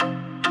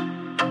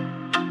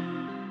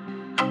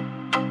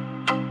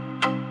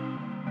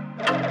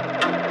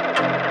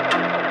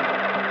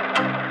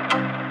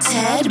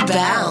Red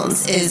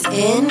Bounce is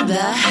in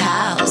the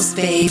house,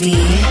 baby.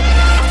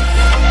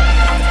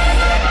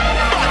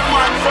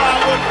 Batman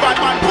forward,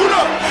 Batman pull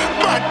up.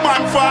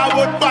 Batman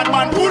forward,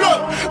 Batman pull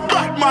up.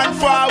 Batman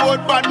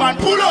forward, Batman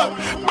pull up.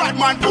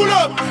 Batman pull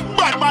up.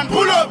 Batman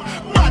pull up.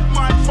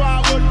 Batman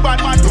forward,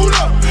 Batman pull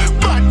up.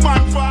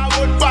 Batman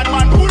forward,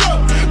 Batman pull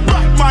up.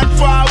 Batman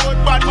forward,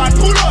 Batman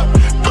pull up.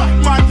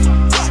 Batman.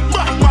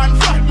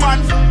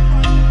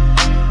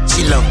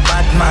 She love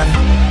Batman.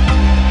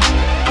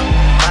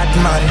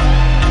 Batman.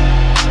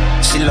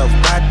 She love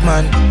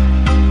Batman.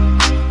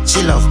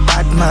 She love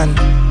Batman.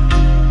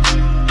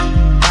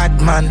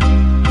 Batman.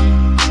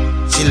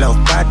 She love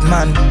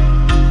Batman.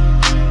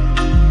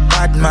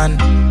 Batman.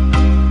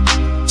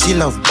 She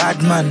love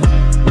Batman.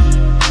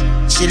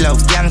 She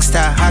love gangster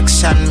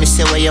action. Me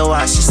say where you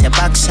are, she say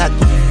back shot.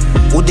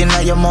 Hood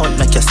inna your mouth,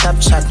 make your stop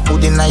shot.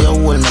 Hood inna your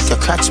hole, make your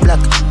crotch black.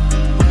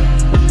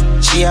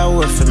 She a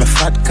word for me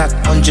fat cock.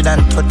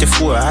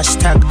 134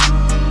 hashtag.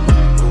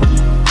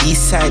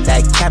 East side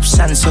like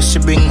caption, so she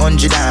bring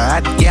 100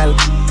 and hot girl.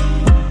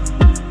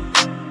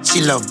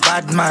 She love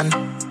Batman.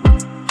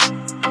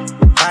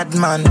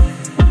 Batman.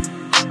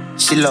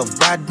 She love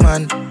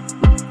Batman.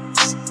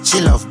 She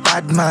love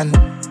Batman.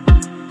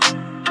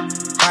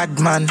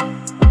 Batman.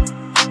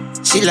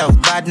 She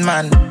love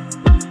Batman.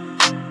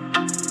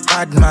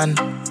 Batman.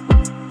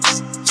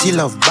 She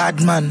love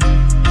Batman.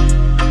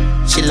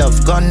 She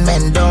love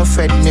gunmen, don't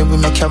fret me, we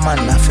make your man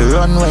have to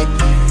run away.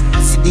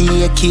 See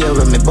the AK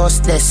when me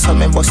bust this, so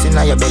me bust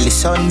inna your belly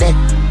Sunday.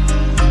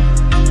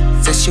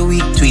 Say she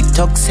weak to it,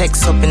 talk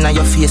sex up inna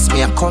your face,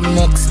 me a come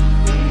next.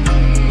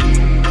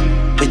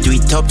 We do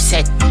it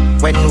upset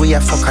when we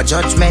a fuck a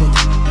judgment.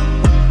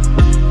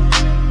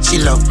 She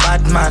love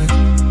Batman.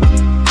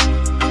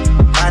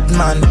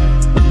 Batman.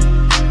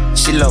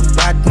 She love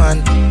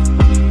Batman.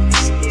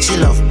 She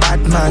love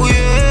Batman.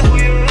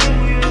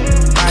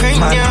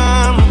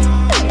 Batman.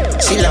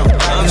 She love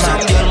Batman. Have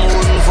some girl who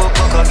wouldn't fuck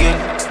back again.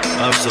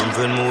 Have some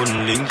friend who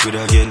wouldn't link with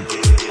again.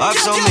 Have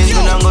some men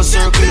who don't go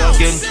circle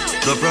again.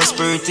 The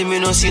prosperity me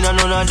no see none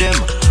of them.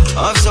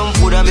 Have some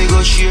food and me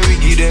go share it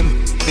give them.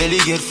 Belly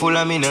get full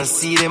and me no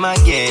see them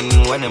again.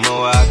 When them a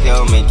walk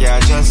out, me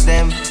can't trust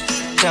them.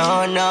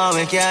 No,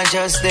 me can't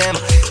trust them.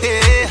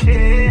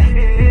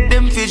 Hey,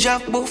 them fi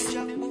jack boof,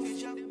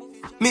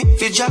 me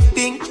fi jack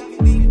pink.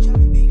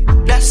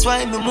 That's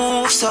why me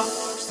move so.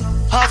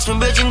 Ask me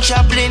Virgin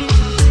Chaplin.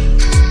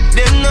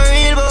 Them no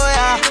real boy,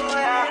 yeah.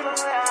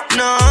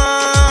 No.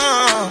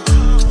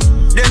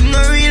 Them no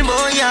real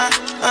boy, yeah.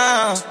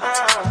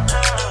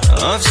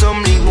 Have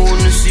some link mood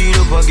to see it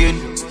up again.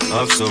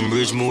 Have some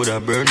bridge mood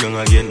that burn down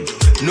again.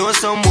 Know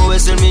some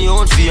boys send me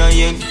out for a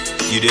yank.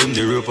 Give them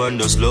the rope and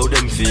just slow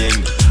them for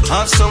yank.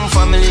 Have some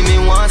family me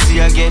want see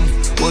again.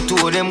 But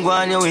two of them go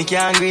on you we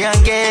can't agree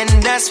again.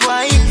 That's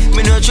why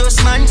me no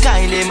trust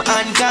mankind, them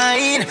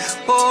unkind.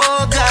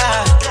 Oh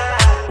God.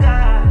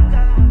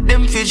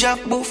 Them fi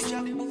jack boof,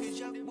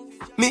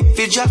 me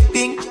fi jack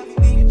pink.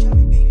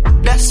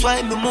 That's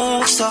why me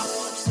move so.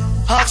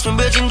 Ask me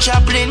Virgin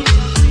Chaplin.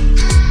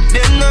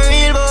 Them no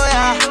real boy,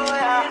 yeah.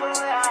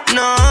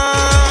 No.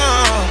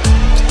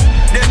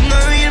 Them no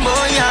real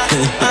boy, yeah.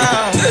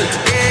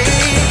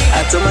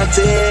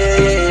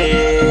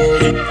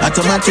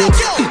 Automatic.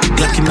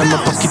 Glock in my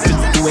pocket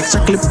with 2 extra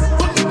clip.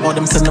 All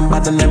them send them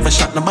bad and never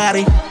shot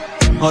nobody.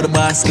 All the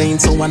bars clean,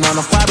 so one on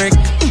the fabric.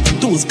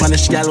 2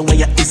 Spanish gal where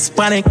you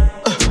Hispanic.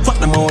 Fuck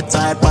them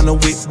outside, pan a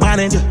whip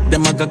bonnet.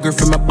 Them I got girl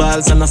from my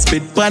balls and I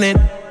spit on it.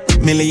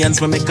 Millions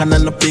we make on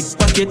a big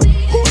pocket.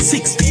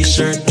 6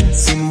 t-shirt,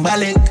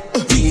 symbolic.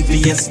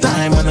 VVS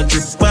time and a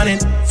drip on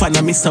it. Find a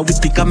Mr.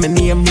 Whippy, come in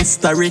here,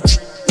 Mr. Rich.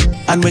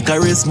 And we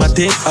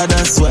charismatic,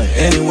 that's why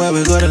anywhere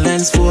we go the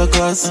lens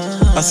focus.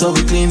 I saw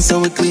we clean,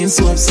 so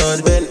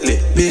absurd Bentley.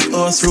 Big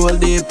house, roll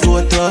deep,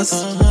 photos.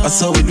 I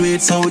saw we do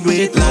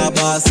it, la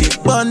boss.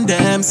 It bun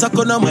them, suck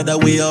on no matter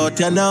we out,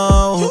 you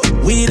know.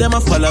 We them a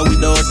follow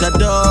without a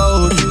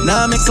doubt.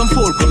 Now make some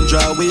fool come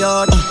draw we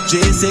out.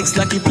 J6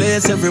 lucky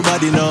place,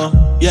 everybody know.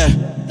 Yeah,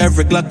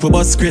 every Glock for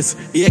bus Chris.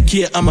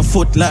 AK on my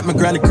foot like my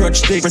granny crutch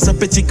stick. Press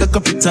up a chick a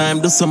couple time,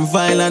 do some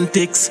violent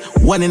ticks.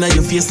 One in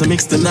your face to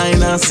mix the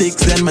 9 and 6.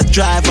 Then my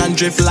drive and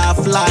drift,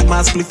 laugh like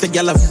my split the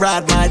gal have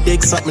ride my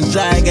dick, something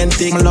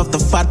gigantic. I love the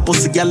fat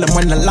pussy gal them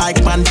when I like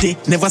panty.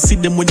 Never see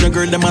them with your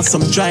girl, them on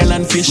some dry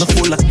land fish. Me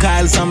full of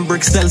Kyles and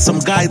bricks, tell some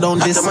guy down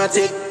this.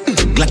 Automatic.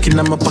 Glock in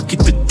my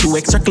pocket with 2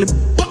 extra clip.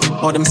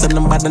 All them send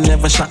them bad and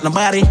never shot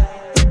nobody.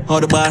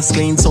 All the bars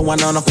clean, so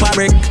one on the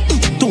fabric.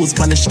 2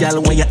 Spanish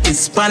gal where you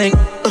Hispanic.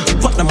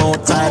 Fuck them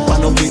outside,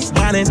 pan a whip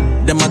bonnet.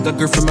 Them I got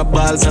girl from my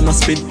balls and I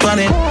spit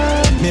bonnet.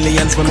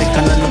 Millions we make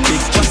on a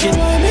big pocket.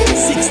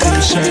 6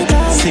 t-shirt,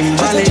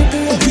 symbolic.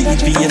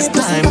 VVS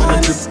time and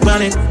a drip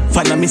bonnet.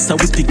 Find a Mr.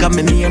 Whippy, come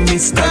in here,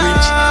 Mr.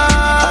 Rich.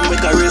 And we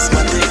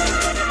charismatic.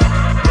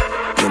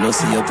 You know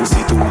see your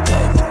pussy 2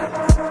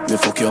 times. Me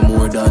fuck you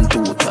more than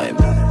 2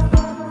 times.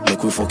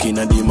 Make we fuck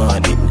inna the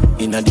morning.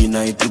 Inna the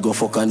night we go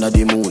fuck under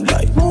the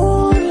moonlight.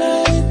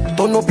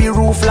 Turn up your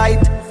roof light.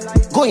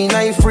 Go in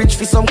a fridge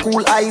for some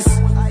cool ice.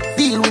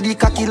 Deal with the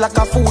cocky like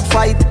a food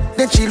fight.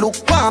 Then she look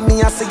for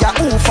me and say, yeah,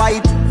 who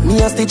fight?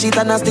 Me a stitch it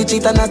and a stitch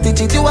it and a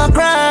stitch it. You a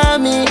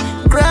Grammy,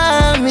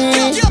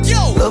 Grammy.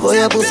 Love how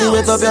your pussy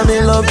wet up, yeah,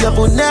 me love your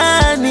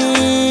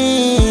punani.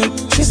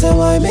 She said,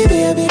 why me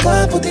baby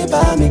can't put it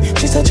by me?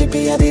 She said,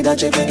 Chippy, I did a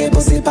chip and get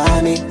pussy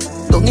by me.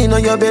 Don't you know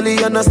your belly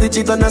and a stitch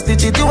it and a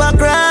stitch it. You a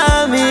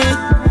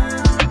Grammy.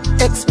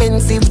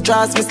 Expensive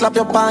dress, me slap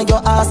your pan,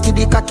 your ass, give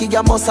the cocky,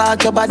 your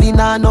massage, your body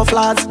nah no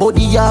flaws.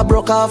 Body ya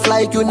broke off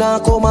like you nah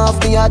come off.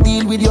 Me a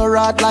deal with your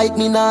rat like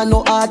me nah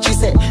no art. She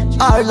said,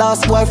 our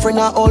last boyfriend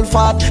a old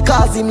fat,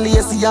 cause him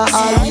lazy and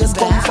always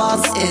come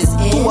fast.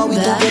 Who are we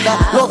together?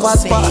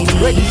 Lovers part,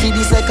 ready for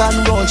the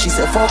second round. She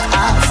said, fuck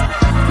ass.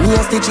 Me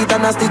a stitch it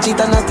and a stitch it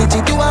and a stitch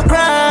it. You a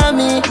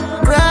Grammy,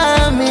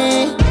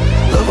 Grammy.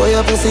 Love how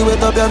your pussy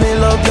wet up, yeah, me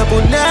love your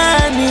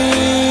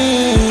punani.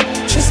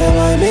 She said,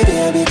 why me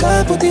baby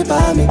can't put it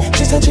by me?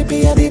 She said,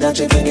 Chippy, I did a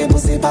chip and get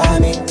pussy by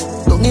me.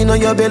 Don't you know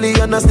your belly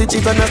and a stitch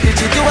it and a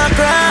stitch it. You a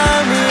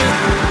Grammy.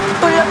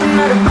 Pull up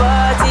another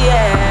party,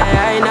 yeah.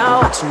 I ain't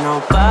not watching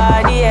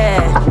nobody,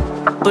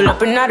 yeah. Pull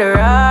up another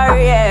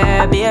Rari,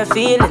 yeah. Bare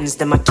feelings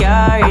that I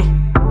carry.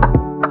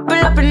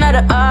 Pull up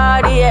another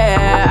Audi,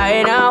 yeah. I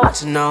ain't not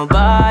watching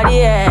nobody,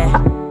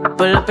 yeah.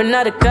 Pull up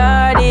another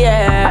card,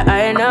 yeah.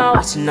 I ain't not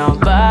watching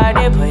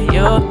nobody but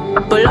you.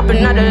 Pull up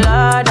another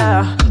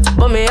ladder.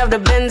 But me have the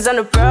Benz and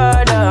the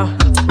Prada.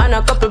 And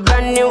a couple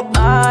brand new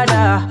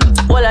order.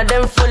 All of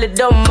them fully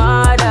don't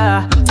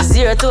matter.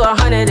 0 to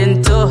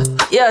 102.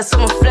 Yeah, so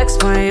I'ma flex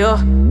on you.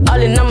 All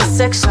in on my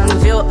section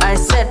view, I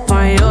set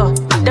on you.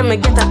 Then me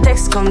get a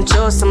text come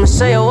true, so I'ma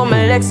show you what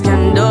my legs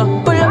can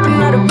do. Pull up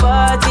another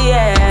party,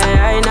 yeah.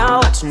 I ain't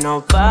not watching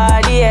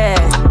nobody, yeah.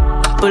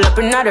 Pull up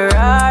another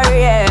Rari,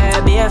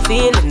 yeah. Bare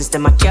feelings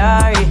that I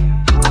carry.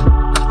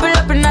 Pull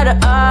up another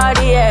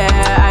Audi,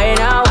 yeah. I ain't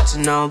not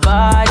watching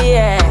nobody,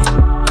 yeah.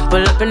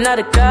 Pull up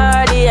another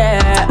card,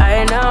 yeah. I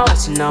ain't not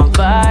watching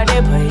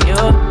nobody but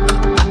you.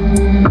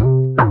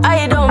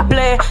 I don't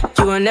play,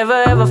 you will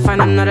never ever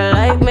find another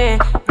like me,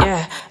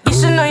 yeah. You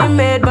should know you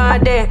made my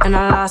day, and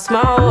I lost my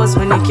horse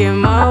when you came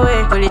my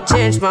way, but it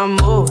changed my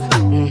mood.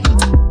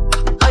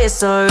 Oh, you're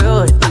so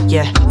rude,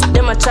 yeah.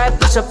 Then I try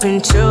push up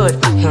intrude,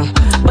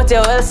 but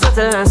you're well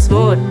subtle and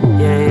smooth,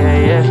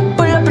 yeah.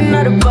 Pull up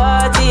another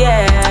party,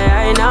 yeah.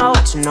 I ain't not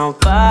watching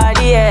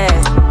nobody, yeah.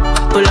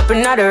 Pull up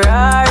another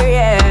Rari,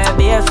 yeah.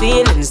 Bare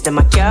feelings that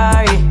I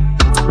carry.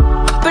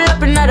 Pull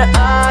up another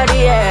Audi,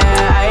 yeah.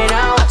 I ain't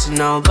not watching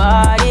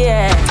nobody,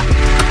 yeah.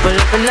 Pull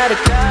up another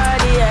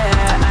card, yeah.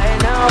 I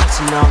ain't not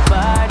watching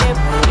nobody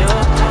but you.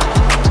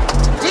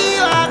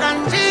 G-Wagon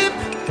Jeep,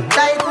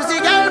 tight pussy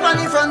girl on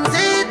the front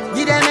seat.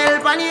 Give them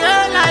help on the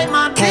air like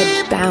my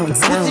beep.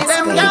 Pussy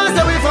them girls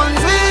so we fun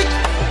sweet.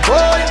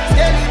 Boy,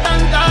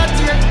 skeleton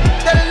Cartier.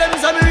 Tell them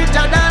some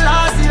richer than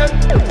last year.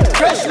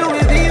 Fresh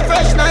Louis V,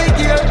 fresh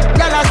Nike gear.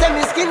 Y'all a say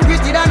me skin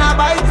pretty than a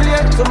bike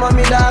flare. Some of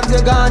me dogs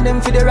they gone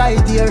them for the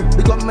right ear.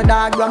 Become my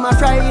dog from a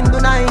fry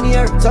into 9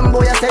 years. Some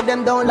boy I said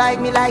them don't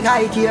like me like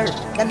high care.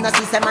 Them not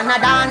see some man a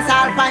dance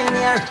all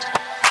pioneer.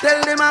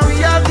 Tell them how we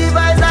have the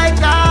vibes like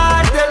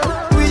cartel.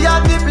 We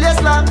have the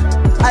place locked.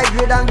 I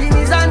grade and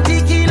Guinness and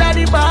tequila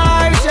the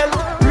bar shell.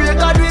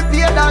 Record we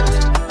pay that.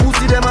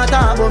 Pussy them a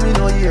talk but me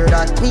no hear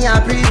that. Me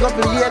a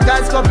pre-couple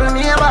acres couple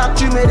me a back.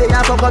 She me they a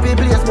fuck up the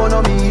place but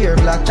no me hear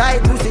black. Tight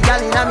pussy gal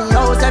inna me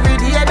house every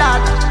day that.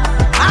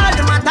 All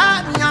them a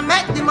talk me a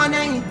make the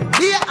money.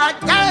 They a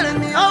telling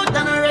me out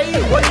on a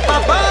raid. What if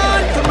I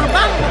burn to my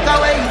bank book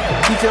away?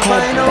 If you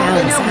find out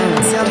then you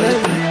move me a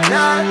make.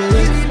 Nah,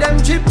 give them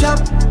chip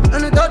chop. On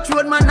the Dutch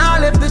road man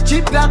I left the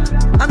chip lock.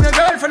 I'm your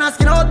girlfriend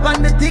asking out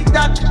on the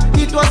TikTok.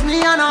 It was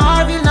me and a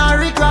Harville and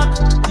Rick Rock.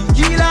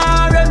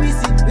 Tequila,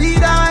 Remisi,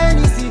 Vida,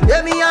 Hennessy.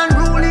 Demi and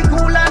Ruli,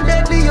 cool and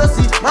deadly, you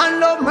see. Man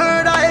love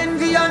murder,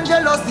 envy and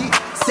jealousy.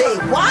 Say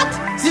what?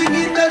 Sing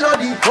it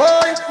melody.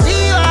 Boy,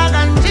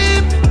 G-Wagon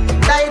Jeep.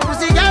 Tight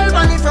pussy girl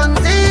on the front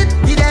seat.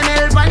 Give them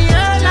help on the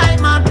air like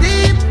my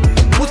beep.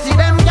 Pussy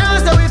them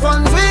girls so we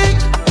fun sweet.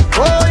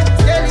 Boy,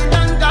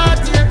 skeleton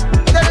Cartier.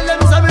 Tell them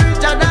some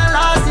richer than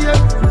last year.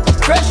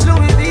 Fresh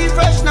Louis V,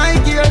 fresh Nike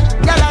gear.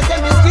 Y'all a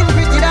say me skin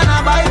pretty than a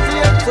bike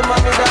flare. Some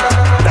of me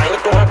dying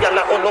to have y'all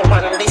on no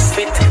one this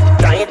fit.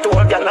 Dying to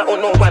have y'all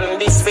on no one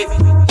this fit.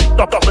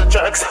 Double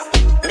jerks,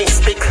 this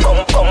stick.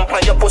 Come by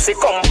your pussy,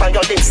 come by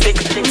your lipstick.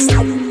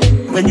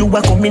 When you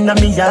walk come in a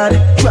me yard,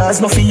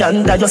 draws no fi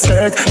under your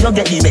skirt. You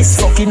get the best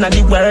fucking at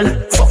the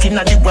world, fucking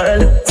at the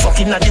world,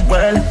 fucking at the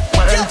world.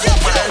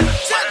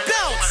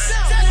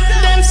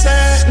 Them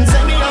certain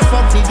say me a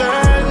fuck the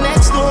girl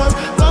next door.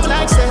 Come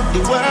like say the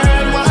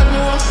world want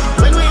more.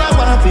 When we are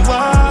walk, we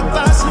walk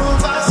fast slow.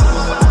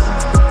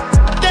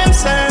 Them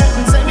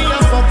certain say me a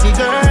fuck the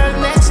girl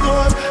next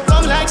door.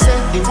 Come like say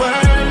the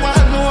world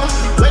want more.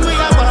 When we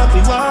are walk,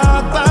 we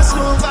walk fast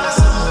slow.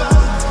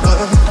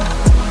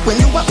 When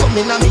you are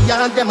coming on me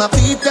yard, them a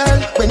people.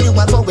 When you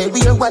are go where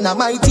wear one of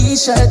my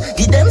t-shirt.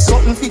 Give them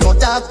something fi go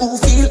talk who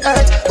feel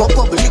hurt. Go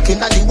public in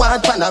the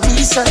ward pan a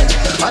research.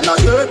 I know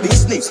your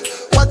business.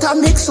 What a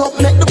mix up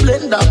make the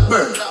blender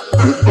burn.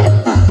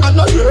 I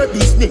know your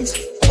business.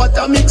 what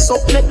I mix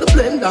up, make the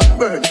blender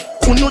burn.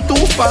 When you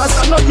too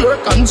fast, I know your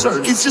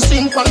concern. If you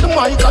sing on the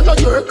mic, I know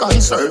your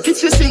concern.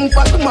 If you sing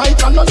on the mic,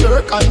 I know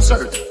your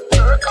concern.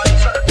 Your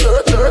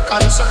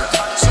concern.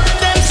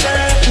 Them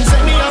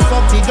say me a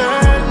fuck the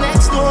girl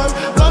next door.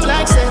 Come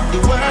like say the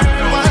word,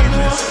 one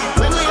more.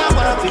 When we are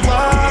walk, we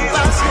walk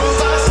past you.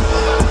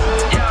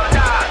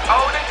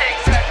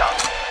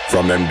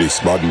 From them this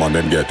bad man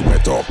them get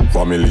wet up.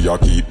 Family a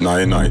keep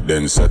night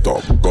then set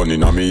up. Gun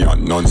in a me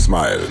and none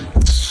smile.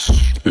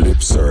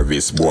 Lip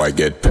service boy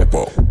get pep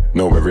up.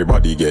 Now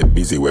everybody get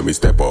busy when we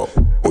step up.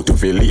 But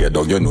if you lay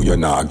down you know you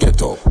nah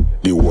get up.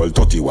 The whole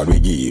 30 what we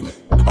give him.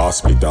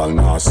 Hospital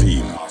nah see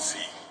him.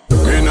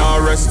 Me nah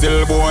rest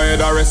till boy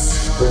head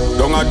arrest.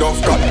 Don't a duff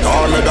cut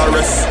or me da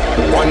rest.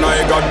 One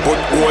eye got put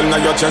hole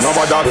in your chest.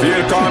 Nobody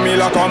feel calm me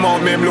like come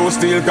out me blue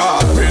steel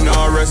car. Me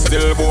nah rest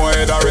till boy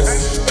head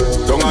arrest.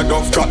 Don't a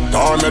duff cut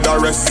or me da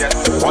rest.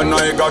 One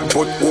eye got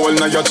put hole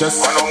in your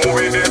chest. I know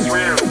movie this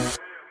real.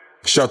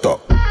 Shut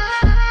up.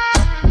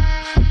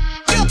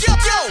 Yo,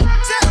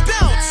 Ted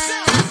Bounce.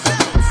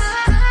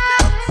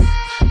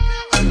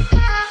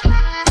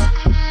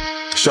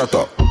 Shut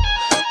up.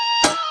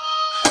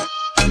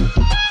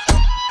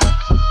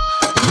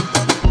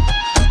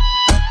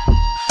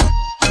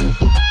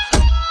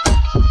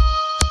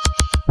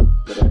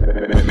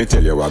 Let me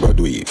tell you what I go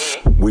do it.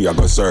 We are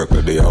go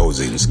circle the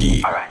housing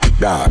scheme.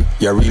 Dog,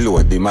 you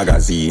reload the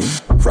magazine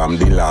from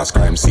the last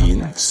crime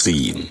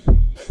scene.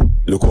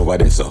 Look over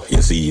there, so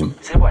you see him.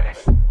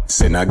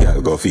 Send a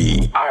girl go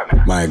feed.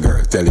 My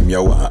girl, tell him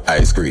you want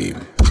ice cream.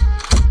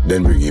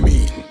 Then bring him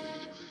in.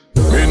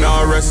 Me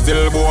nah rest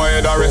till boy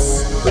head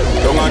arrest.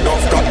 Don't a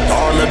duff cut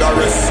or me da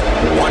rest.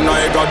 One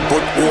eye got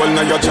put hole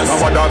in your chest.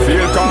 Nobody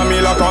feel calm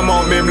me like come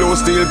out me blue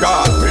steel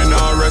car. Me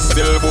nah rest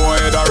till boy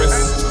head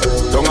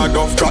arrest. Don't a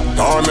duff cut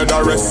or me da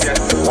rest.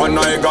 One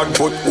eye got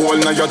put hole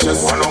in your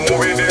chest. I know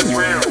movie this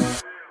real.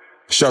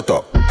 Shut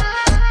up.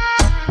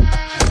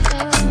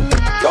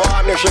 Yo,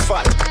 I know she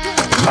fat.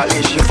 At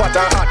least she fat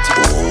and hot.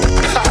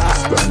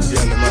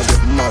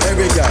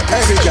 Every girl.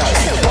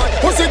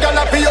 Pussy girl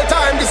up your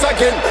time this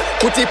again.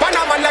 Put it on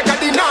a man like a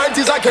the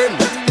 90s again.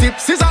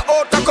 Tips is a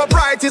out, a cup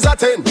right is a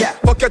 10.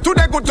 Fuck you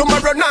today, good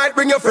tomorrow night,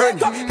 bring your friend.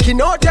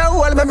 Kin out your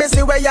wall, me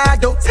see where you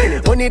do.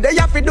 Money there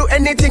you fi do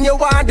anything you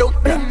want do.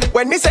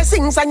 When me say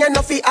sing and you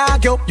no fi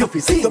argue, you fi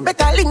see. You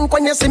better link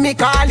when you see me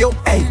call you.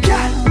 Hey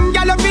girl,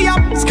 girl fi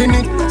up, skin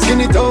it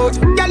out.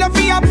 Girl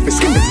fi up,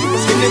 skin it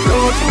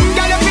out.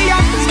 Girl fi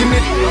up, skin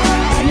it.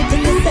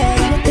 Anything you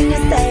say.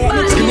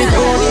 Skin it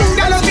out.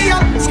 Girl fi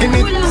up, skin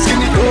it out.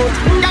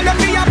 Girl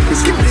fi up,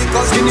 skin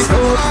it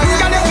out.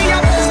 Girl fi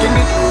up, skin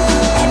it.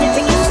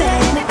 Anything you say.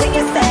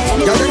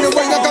 Girl, you know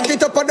when you cock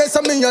it up and there's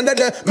a me under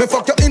there. Me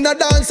fuck you in a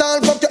dance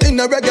and fuck you in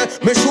a reggae.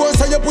 Me show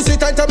so your pussy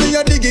tight and me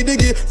a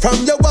diggy.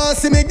 From your want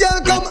see me,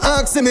 girl come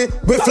ask me.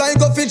 We fly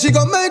go Fiji,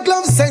 go make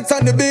love sex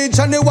on the beach.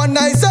 And the one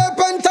night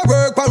serpent to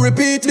work and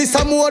repeat. This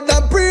a more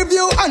than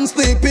preview and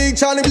sneak peek.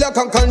 Charlie Black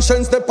and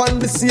Conscience step on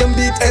the same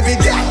beat. Every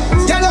girl,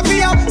 girl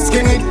fi up,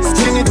 skin it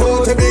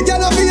out. Every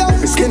girl fi up,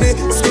 skin it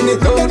out.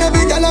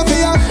 Every girl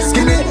fi up,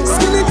 skin it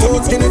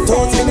out.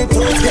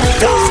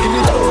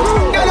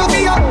 Girl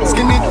fi up,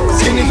 skin it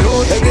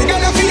out. Every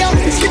girl fi up,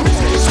 skin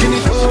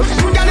it out.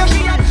 Girl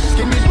fi up,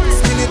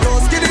 skin it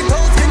out.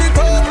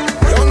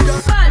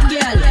 Bad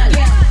girl,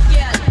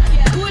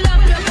 pull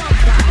up your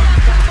bumper.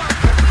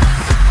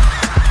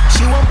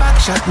 She want back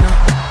shot now.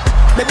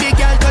 Baby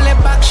girl, call it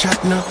back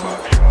shot now.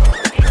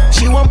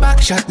 She want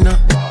back shot now.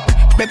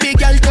 Baby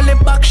girl, call it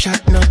back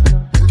shot now.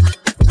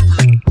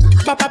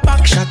 Papa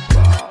back shot.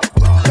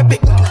 Baby,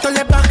 call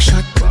it back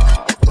shot.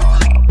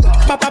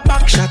 Papa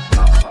back shot.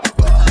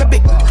 Baby,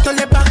 call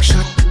it back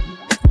shot.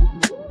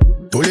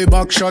 Tous les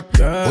backshots,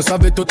 on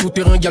savait tout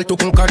terrain, gal tout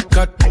con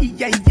 4-4. Aïe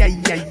aïe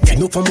aïe aïe. C'est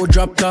nos femmes au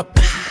drop top.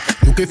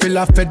 Nous qui fait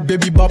la fête,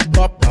 baby bop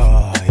bop.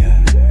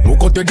 Mon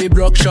compte des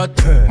block shots.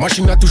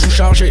 Machine a toujours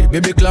chargé,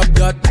 baby clap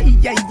that. Aïe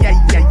aïe aïe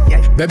aïe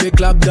aïe. Baby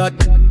clap that.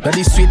 Dans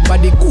des suites, pas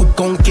des coups de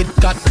con Kit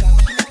Kat.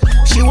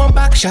 She want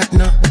back shot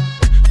now.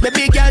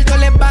 Baby girl,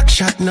 call it back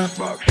shot now.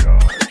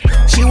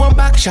 She want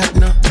back shot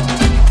now.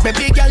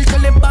 Baby girl,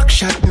 call it back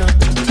shot now.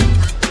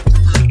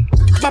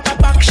 Papa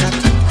back shot.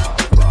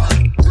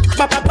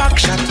 Papa back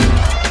shot.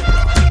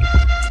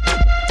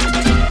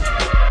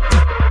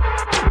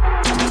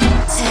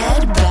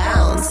 Ted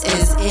Bounce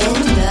is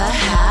in the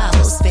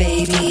house,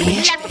 baby.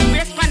 Me like to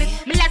brace on it.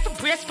 Me like to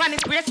brace on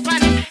it.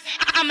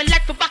 I'ma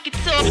like to back it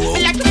too.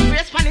 Me like to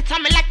brace on it.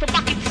 I'ma like to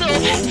back it too.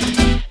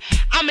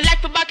 I'ma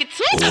like to back it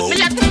too. Me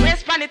like to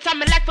brace on it.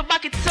 I'ma like to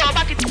back it too.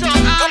 Back it too.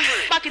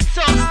 Back it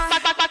too.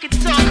 Back it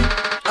too.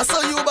 I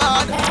saw you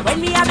bad. When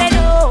me a bend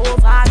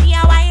over, me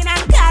a wine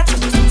and cut.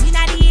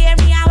 Inna the air,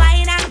 me a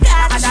wine and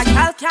cut. And a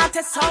girl can't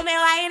test how me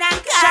wine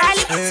and cut.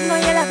 Charlie, you know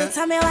you love it,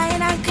 how me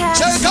wine and cut.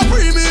 Shake a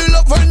premium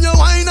up when you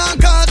wine and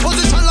cut.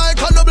 Position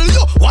like a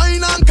W,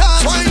 wine and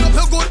cut. Wine up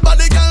your good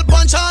body, girl,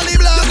 punch Charlie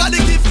Black. You got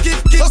the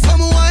gift. So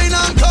come wine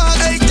and cut.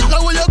 Hey,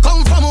 girl, where you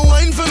come from,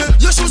 wine for me.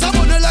 Your shoes are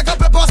bunny like a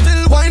pepper,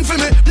 still wine for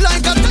me.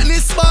 Like a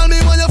tennis ball, me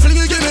when you fling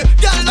it, give me.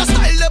 Girl, the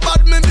style, the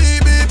bad, me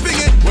baby,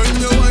 ping it. When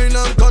you wine.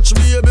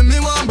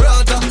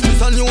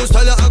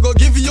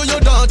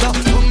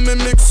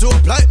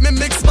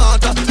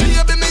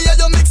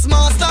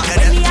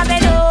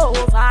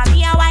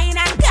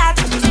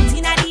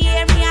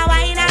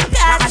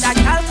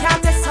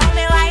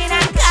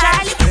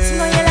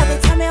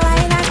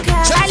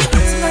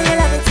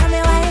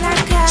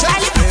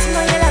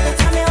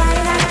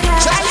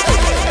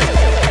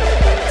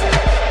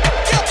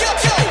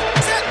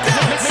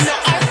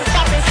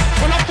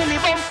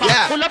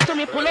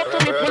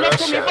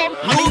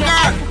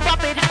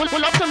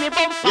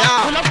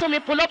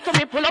 pull up to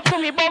me,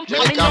 bump. Me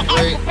no out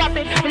for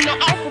profit, me no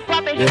out for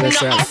profit, me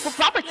no out for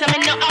profit, me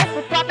no out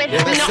for profit,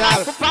 me no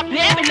out for profit,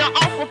 me no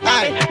out for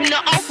profit, me no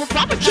out for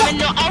profit, me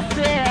no out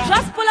there.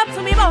 Just pull up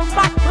to me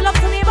bumper, pull up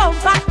to me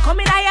bumper. Come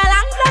in a your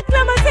long black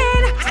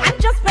limousine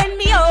and just bend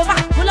me over.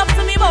 Pull up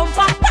to me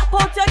bumper, pop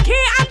out your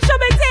key and show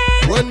me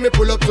in. When me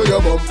pull up to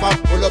your bumper,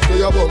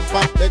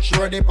 make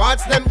sure the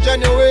parts them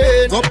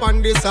genuine. Up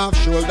on this half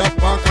shoulder,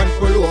 park and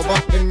pull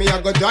over. Then me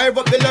I go drive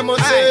up the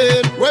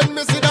limousine. When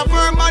me see the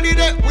firm body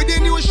there with the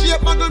new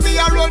shape, muggle me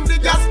I run the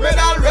gas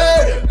pedal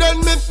red. Then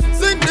me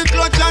sing the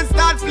clutch and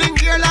start fling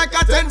gear like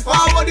a 10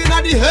 forward in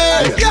the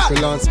head. Yeah,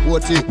 people and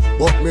sporty,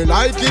 but me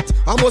like it.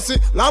 I must see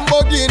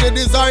Lamborghini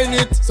design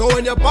it. So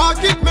when you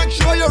park it, make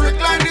sure you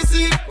recline the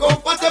seat,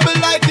 comfortable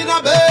like in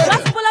a bed.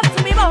 Just pull up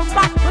to me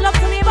bumper, pull up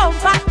to me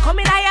bumper. Come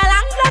in a your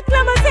long black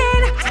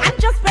limousine and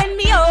just bend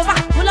me over.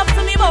 Pull up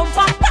to me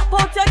bumper, pop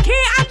out your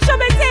key and show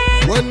me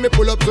in. When me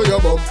pull up to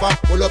your bumper,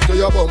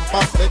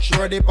 make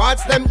sure the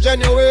parts them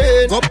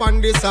genuine. Up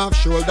on this half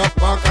shoulder,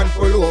 park and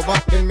pull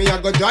over. Then me I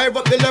go drive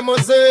up the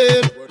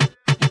limousine.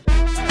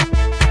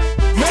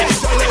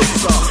 Major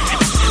Lazer.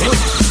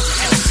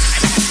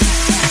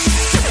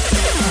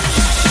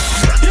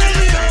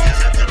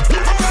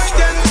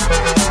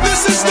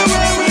 This is the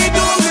way we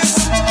do this.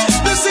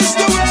 This is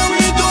the way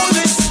we do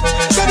this.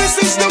 So this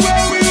is the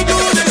way we do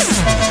this.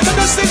 So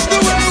this is the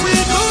way we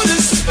do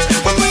this.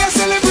 When we are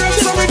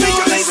celebrating, so we do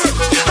this.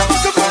 I'm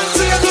at the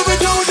party and we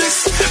do this.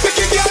 Make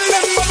it girl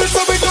and bubble,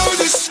 so we do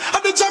this.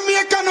 At the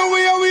Jamaican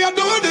way we are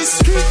doing this.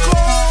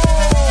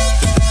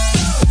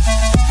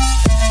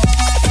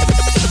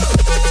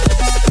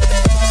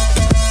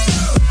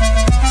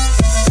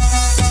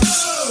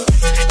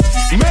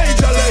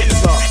 Major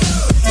Lazer.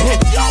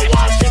 Yo,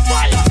 watch the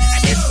fire.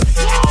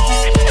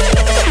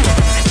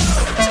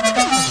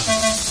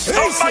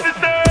 Somebody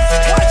say,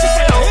 watch it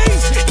for you.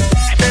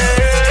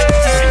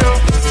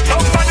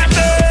 Somebody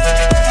say,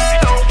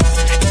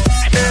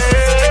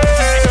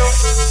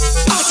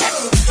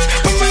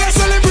 when we are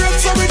celebrate,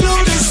 so we do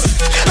this.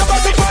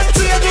 About the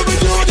party, and we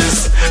do this.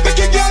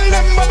 Make a girl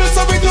them bubble,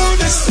 so we do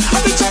this.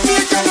 At the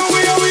Jamaican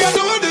way we are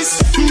doing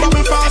this.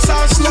 Bubble pass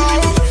and slow.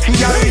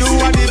 Girl, you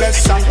are the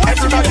best song.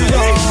 Everybody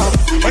know.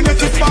 When you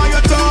tip on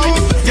your toe,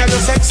 girl,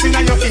 you're sexy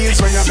on your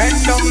heels when you bend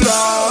down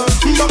low.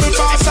 Bubble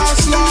pass and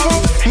slow.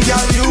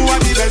 Girl, you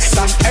are the best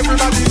and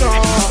everybody know.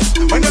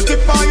 When you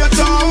tip on your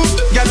toe,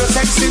 girl, you're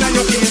sexy on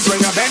your heels when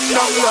you bend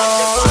down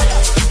low.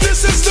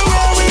 This is the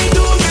way we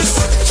do this.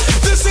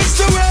 This is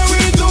the way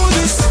we do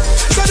this.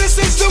 So this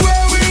is the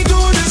way we do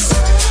this.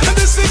 And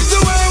this is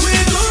the way we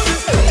do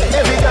this.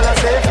 Every girl I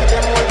say fit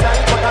them all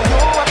tight, but I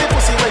know what the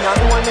pussy when you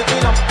hold me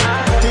in up.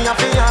 Me a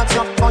fi ask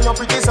you how you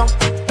pretty so.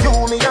 You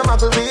me a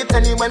muggle with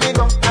anywhere me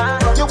go.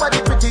 You are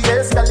the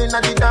prettiest girl inna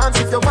the dance.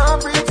 If you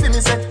want breathe for me,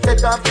 say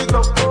take off the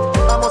glove.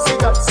 I must see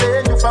God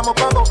say you from up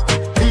above.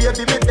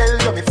 Baby, me tell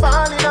you me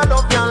fall in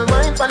love. Y'all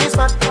mind pon this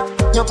fat,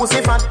 your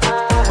pussy fat.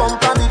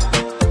 Bump on it,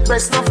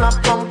 breast no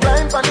flap. Come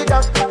climb pon the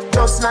top,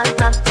 just like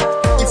that.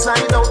 It's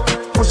slide out,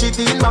 push it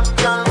in back.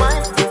 Y'all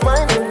mind,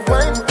 mind,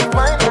 mind,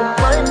 mind,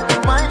 mind, mind,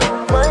 mind,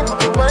 mind.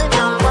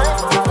 Y'all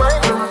mind, mind,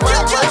 mind, mind,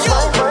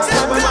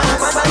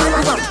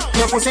 mind.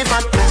 Your pussy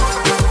fat.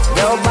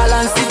 Yo,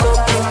 balance it up.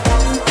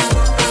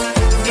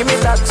 Give me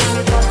that.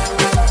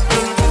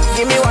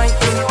 Give me wine.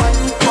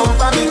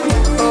 Bump on it,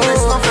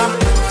 breast no flap.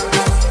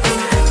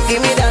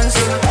 Give me dance,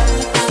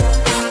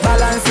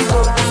 balance it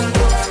up.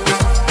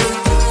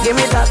 Give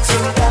me that.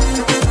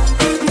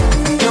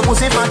 Your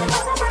pussy fat.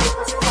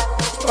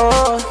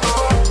 Oh,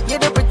 you're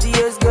the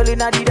prettiest girl in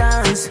the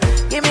dance.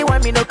 Give me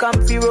one, me no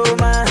comfy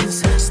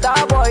romance.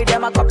 Star boy,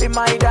 them a copy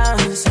my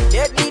dance.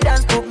 Let me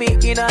dance, put me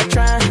in a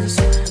trance.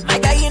 My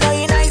guy, you know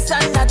you nice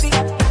and naughty.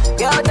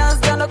 Girl dance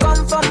gonna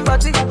come from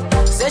body.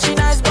 Say she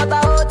nice, but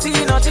I OT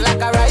naughty.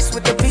 Like a rice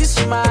with the piece,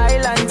 she my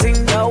island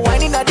thing. Girl,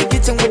 wine in the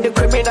kitchen with the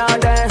criminal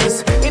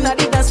dance. In the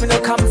dance, me no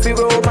comfy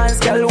romance.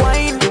 Girl,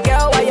 wine,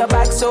 girl, why your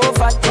back so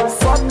fat?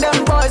 Fuck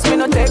them boys, me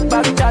no take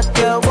back chat.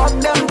 Girl, fuck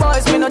them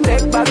boys, me no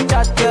take back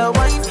chat. Girl,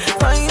 wine,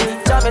 wine,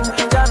 jam it,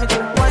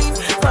 wine,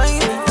 wine,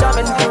 jam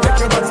it, wine,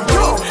 jam it,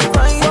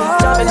 wine,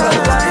 jam it,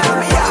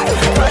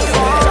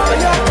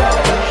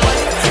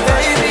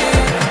 baby,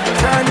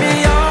 turn me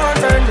on,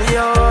 turn me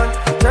on,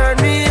 turn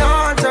me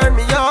on, turn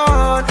me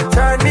on,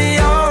 turn me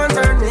on,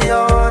 turn me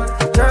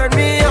on, turn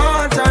me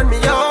on, turn me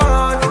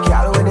on.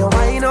 Girl, when you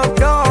wind up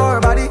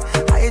your body,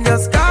 I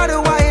just gotta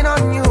wine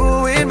on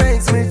you. It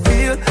makes me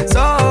feel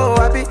so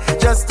happy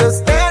just to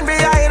stand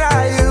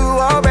behind you,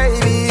 oh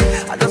baby.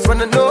 I just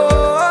wanna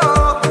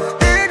know,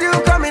 did you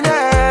come in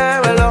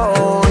here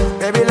alone?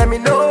 Baby, let me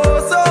know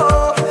so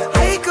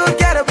I could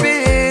get up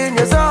in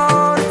your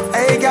zone.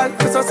 Hey girl,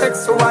 you're so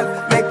sexual,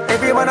 make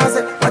everyone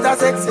say what a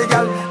sexy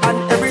girl.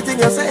 And everything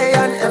you say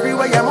and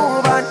everywhere you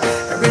move and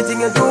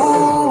everything you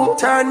do,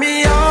 turn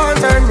me on,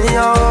 turn me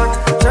on,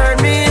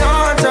 turn me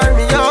on, turn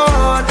me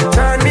on,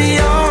 turn me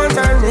on,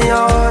 turn me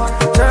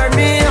on, turn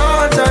me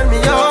on, turn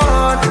me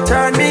on,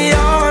 turn me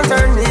on,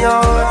 turn me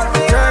on,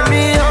 turn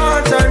me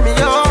on, turn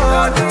me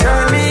on,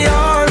 turn me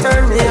on,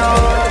 turn me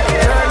on,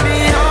 turn me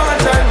on,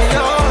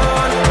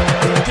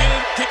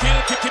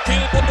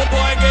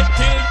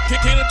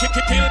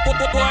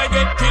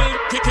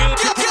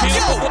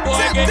 Tell a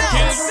boy get me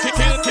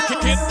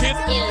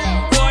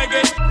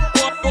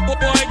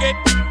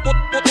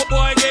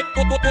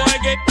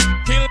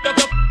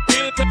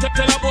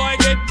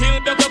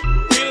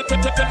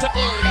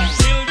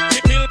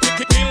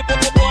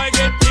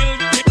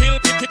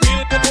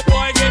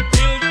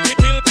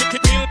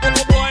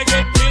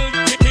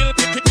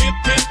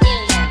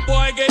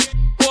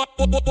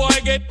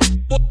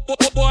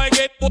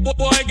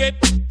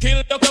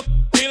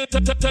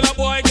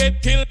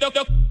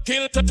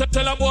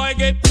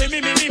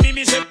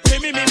say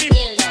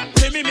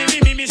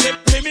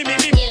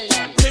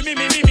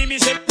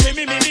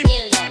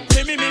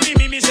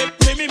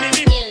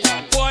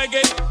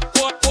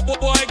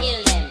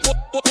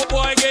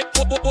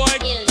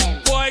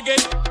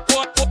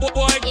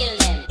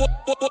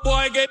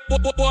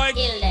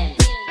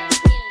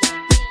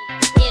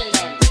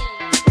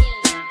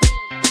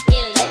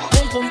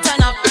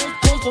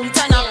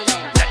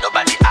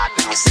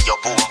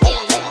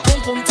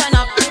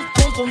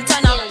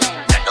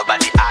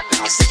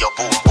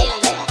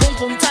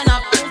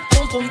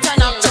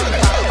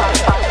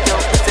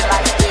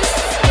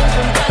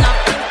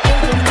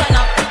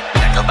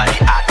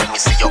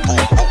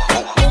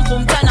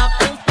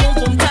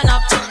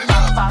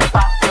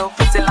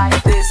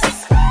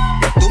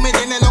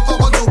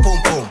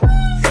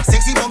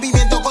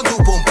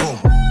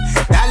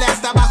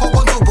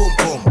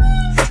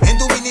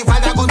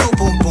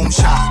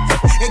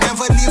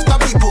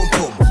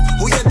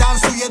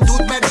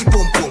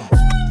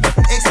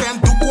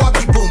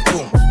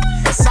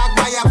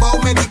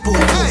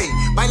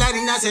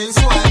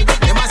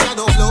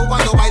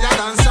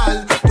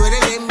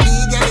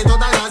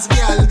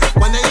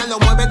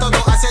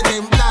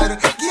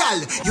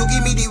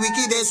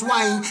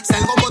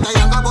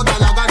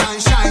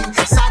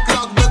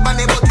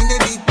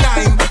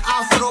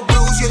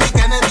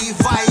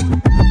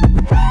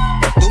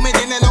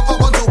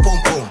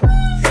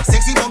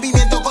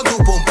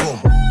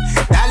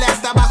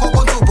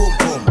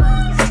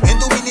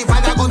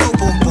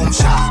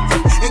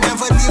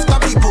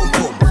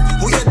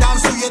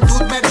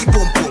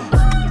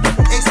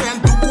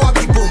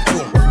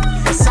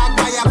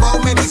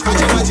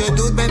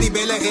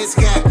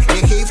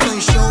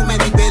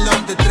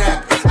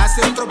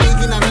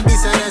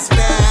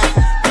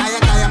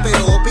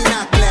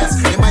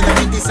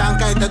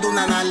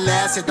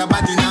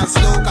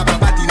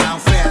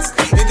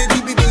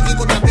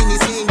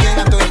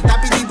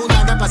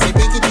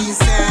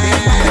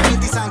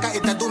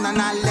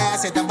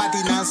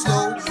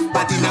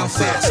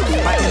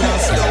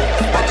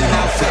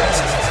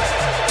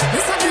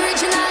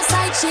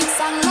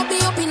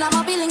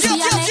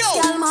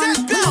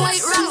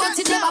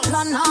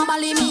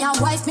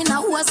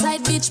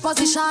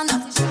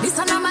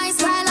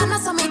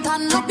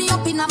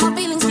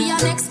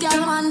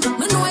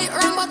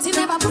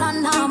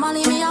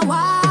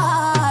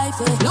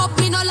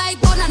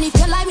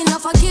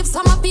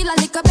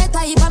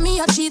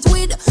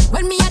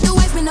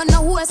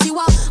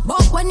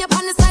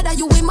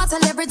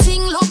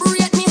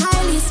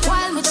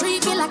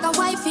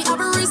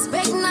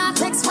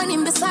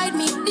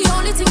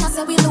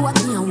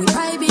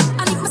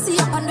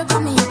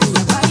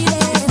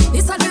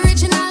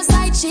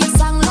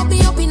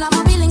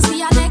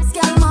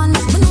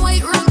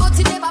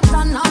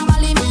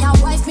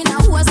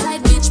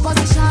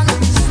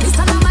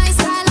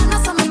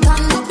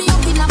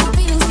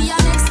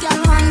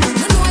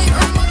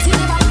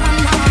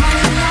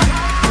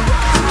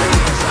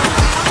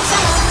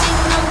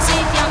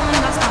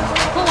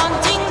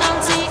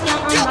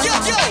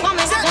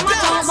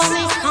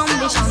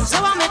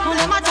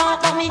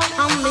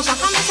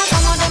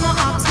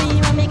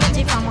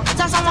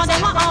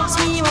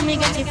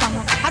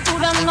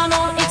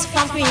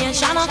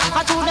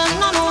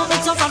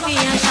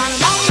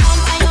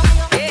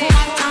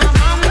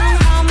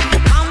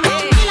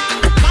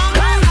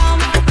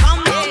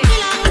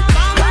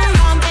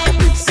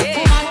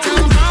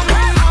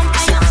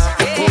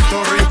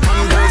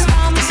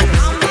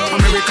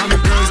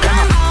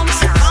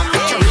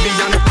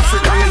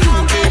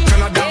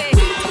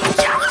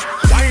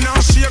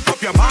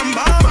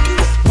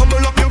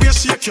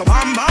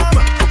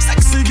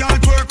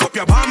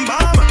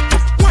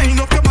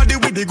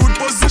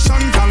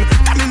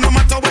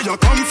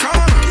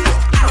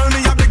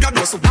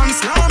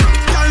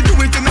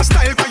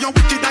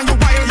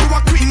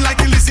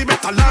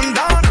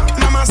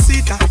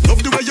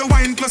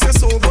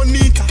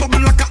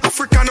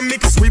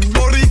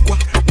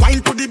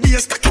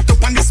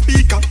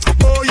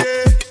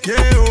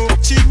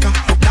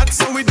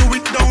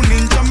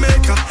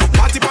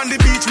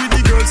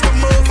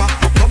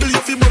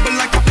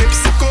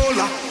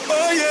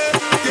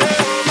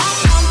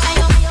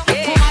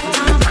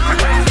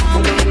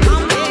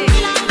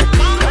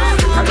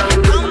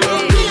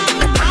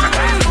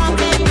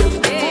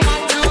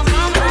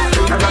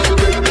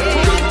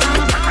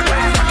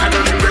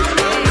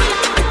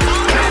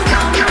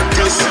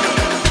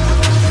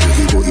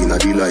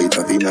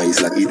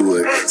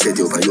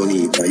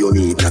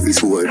me we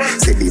swore.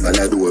 Set the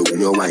balador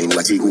when you wine,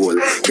 watch it goal.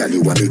 Girl,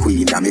 you are me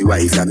queen, and me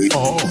wife, and me.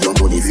 Your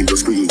money for your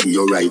spree,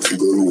 your right for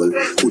your roll.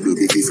 Could do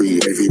be free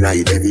every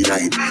night, every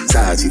night.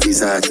 Sachi, be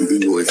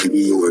your, fi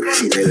be your.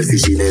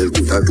 Chanel,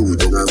 put her two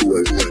down a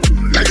roll.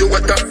 Tell you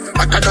what,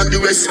 better than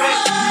the rest.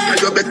 Tell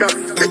you better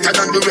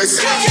than the rest.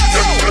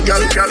 No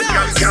girl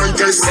can't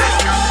test.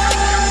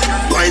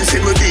 Wine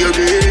for me,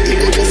 baby.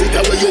 Think of the foot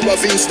away, you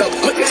have in stock.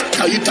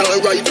 Tie it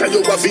on right, and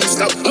you have in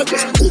stock. Good,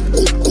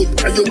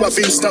 and you have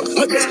in stock.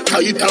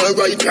 Tie it on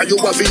right, and you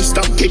have in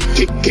stock. Kick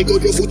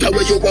out your foot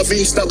away, you have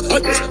in stock.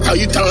 Tie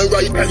it on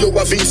right, and you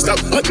have in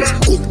stock. Good,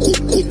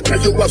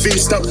 and you have in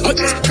stock.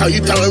 Tie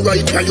it on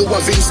right, and you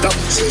have in stock.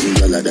 Say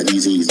all of the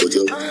disease, but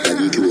you got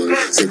the cure.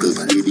 Circle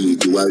for the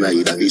beat, you are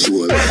right, and be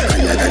sure.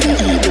 Higher than the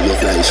heat, you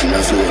fly, she a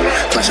floor.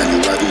 Fashion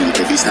you a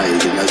beat, every style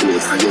in a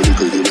growth. And you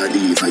little, you a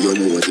deep, and you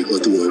know what you go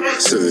to.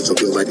 Search up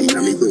your body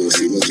and me go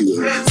see no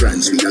cure.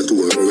 France we a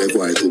tour, or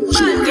require to go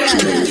sure.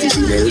 Chanel,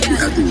 put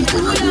a two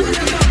on a board.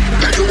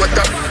 Tell you what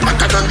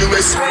better than the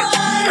rest.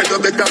 Tell you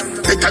better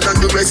than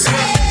the rest.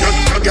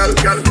 No girl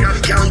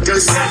can't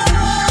test.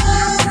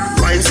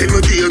 Wine for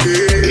me, baby.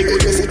 Think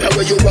of the foot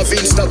away, you have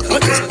in stock.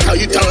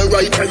 Tie it on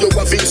right, and you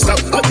have in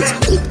stock.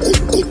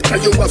 Good, and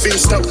you have in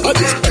stock.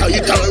 Tie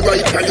it on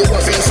right, and you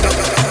have in stock.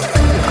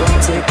 Gonna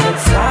take it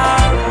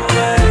far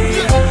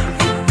away.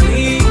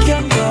 We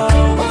can go.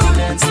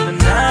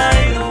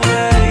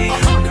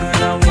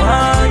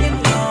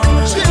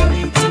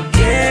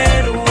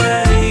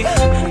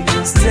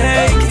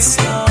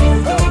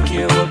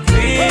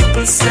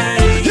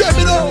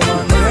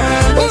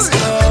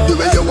 The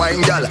way you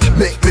wine, girl,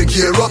 make me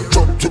gear up.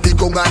 Drop to the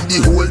gong and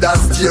the hold and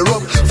steer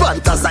up.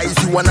 Fantasize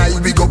you and I,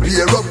 we go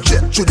pair up.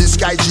 Jet to the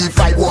sky,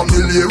 G5, 1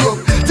 million up.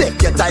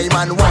 Take your time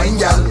and wine,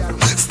 girl.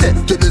 Step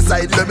to the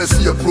side, let me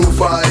see your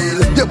profile.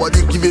 Your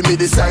body giving me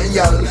the sign,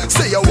 girl.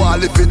 Say you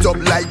want lift it up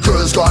like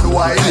girls gone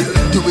wild.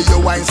 The way you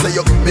wine, say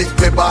you make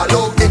me ball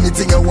out.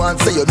 Anything you want,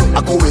 say you know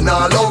I'm going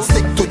all out.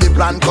 Stick to the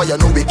plan, cause you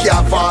know we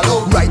can't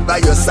follow. Right by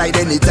your side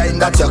anytime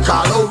that you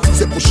call out.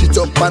 Say push it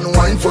up and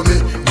wine for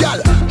me, girl.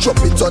 Drop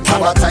it out,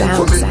 have a time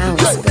for me.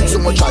 Yo, so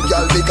much a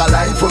girl make a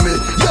line for me.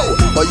 Yo,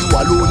 but you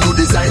alone, you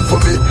design for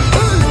me.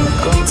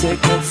 Come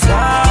take it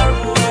far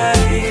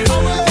away.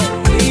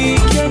 We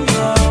can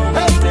go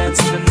dance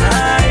the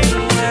night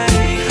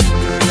away.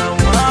 Girl, I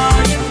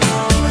want you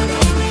know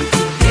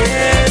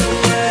get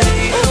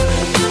away.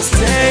 Just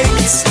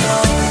take it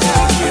slow.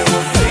 Don't care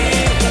what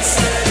people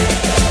say.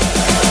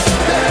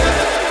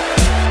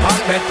 On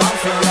bed, on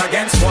floor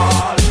against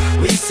wall.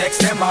 We sex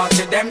them all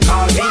till them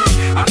call me.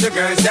 And the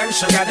girls them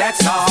sugar,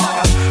 that's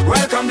all.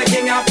 Welcome the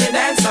king of the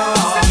dance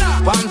hall.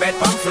 One bed,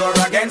 one floor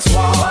against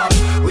wall.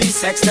 We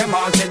sex them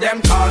all till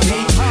them call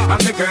me. And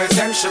the girls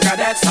them sugar,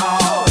 that's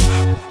all.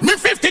 Me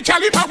 50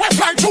 caliber we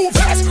fly too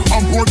fast.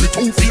 I'm bored with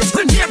 2 face,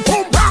 bring me and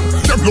boom bang.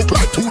 Them look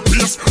like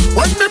toothpaste.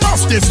 When me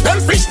bust this,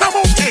 selfish na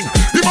mountain.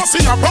 You must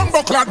see a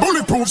bumbo clad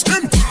bulletproof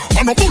skin.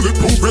 And a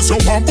bulletproof vest, you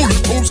want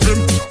bulletproof skin.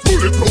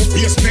 Bulletproof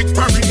face, neck,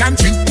 parry and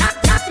chin.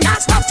 Nah,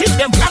 stop till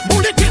them black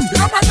bullet in.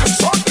 Yeah man, I'm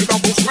short in a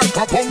bush like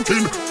a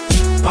pumpkin.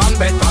 One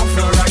bed, one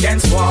floor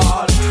against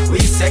wall. We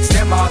sex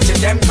them all till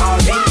them call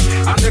me.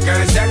 And the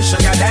girls them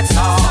sugar, that's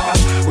all.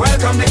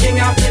 Welcome the king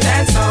of the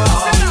dance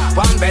hall.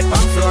 One bed,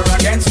 one floor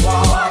against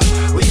wall.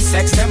 We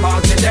sex them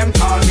all till them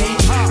call me.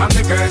 And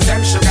the girls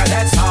them sugar,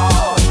 that's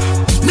all.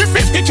 Me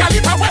 50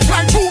 caliber we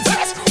fly too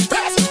fast.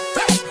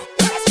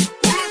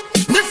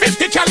 Me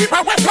 50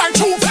 caliber we fly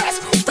too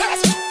fast.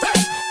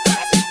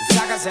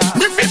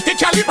 Me 50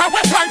 caliber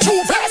we fly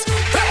too fast.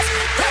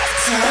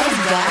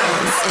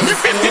 Me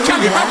 50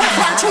 caliber we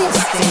fly too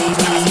fast,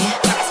 baby.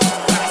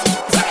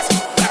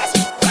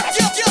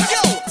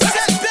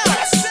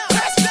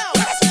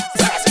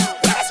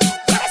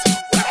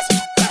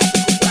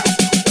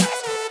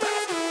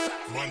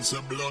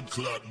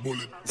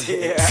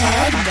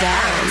 Ted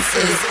Bounce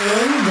is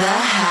in the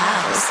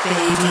house,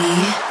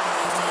 baby.